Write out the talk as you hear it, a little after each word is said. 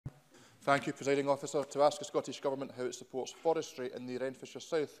Thank you, Presiding Officer. To ask the Scottish Government how it supports forestry in the Renfrewshire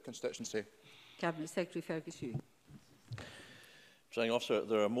South constituency. Cabinet Secretary Fergus Hugh. Presiding Officer,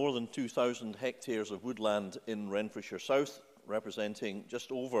 there are more than 2,000 hectares of woodland in Renfrewshire South, representing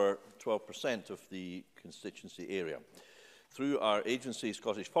just over 12% of the constituency area. Through our agency,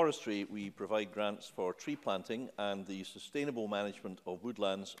 Scottish Forestry, we provide grants for tree planting and the sustainable management of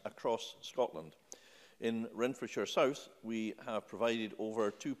woodlands across Scotland. In Renfrewshire South, we have provided over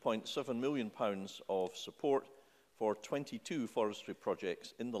 £2.7 million of support for 22 forestry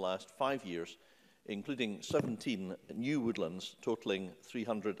projects in the last 5 years, including 17 new woodlands totalling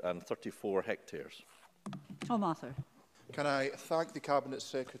 334 hectares. Tom Arthur. Can I thank the Cabinet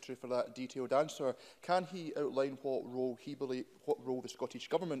Secretary for that detailed answer? Can he outline what role the Scottish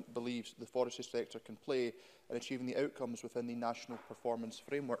Government believes the forestry sector can play in achieving the outcomes within the National Performance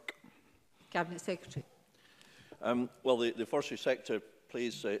Framework? Cabinet Secretary. Well, the forestry sector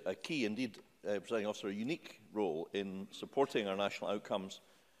plays a key, indeed, Presiding Officer, a unique role in supporting our national outcomes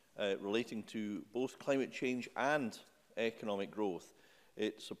relating to both climate change and economic growth.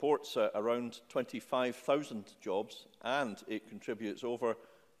 It supports around 25,000 jobs, and it contributes over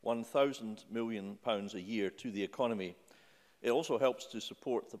 £1,000 million a year to the economy. It also helps to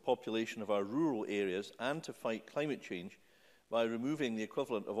support the population of our rural areas and to fight climate change by removing the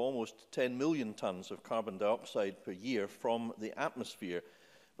equivalent of almost 10 million tonnes of carbon dioxide per year from the atmosphere.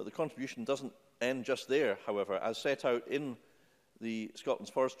 But the contribution doesn't end just there, however. As set out in the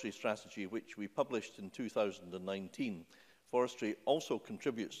Scotland's Forestry Strategy, which we published in 2019, forestry also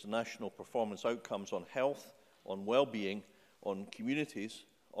contributes to national performance outcomes on health, on well-being, on communities,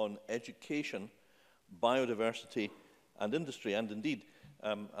 on education, biodiversity and industry. And indeed,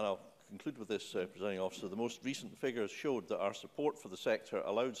 and I'll conclude with this, Presiding Officer, the most recent figures showed that our support for the sector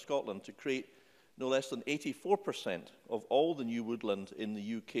allowed Scotland to create no less than 84% of all the new woodland in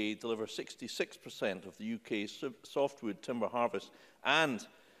the UK, deliver 66% of the UK's softwood timber harvest, and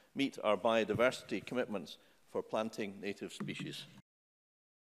meet our biodiversity commitments for planting native species.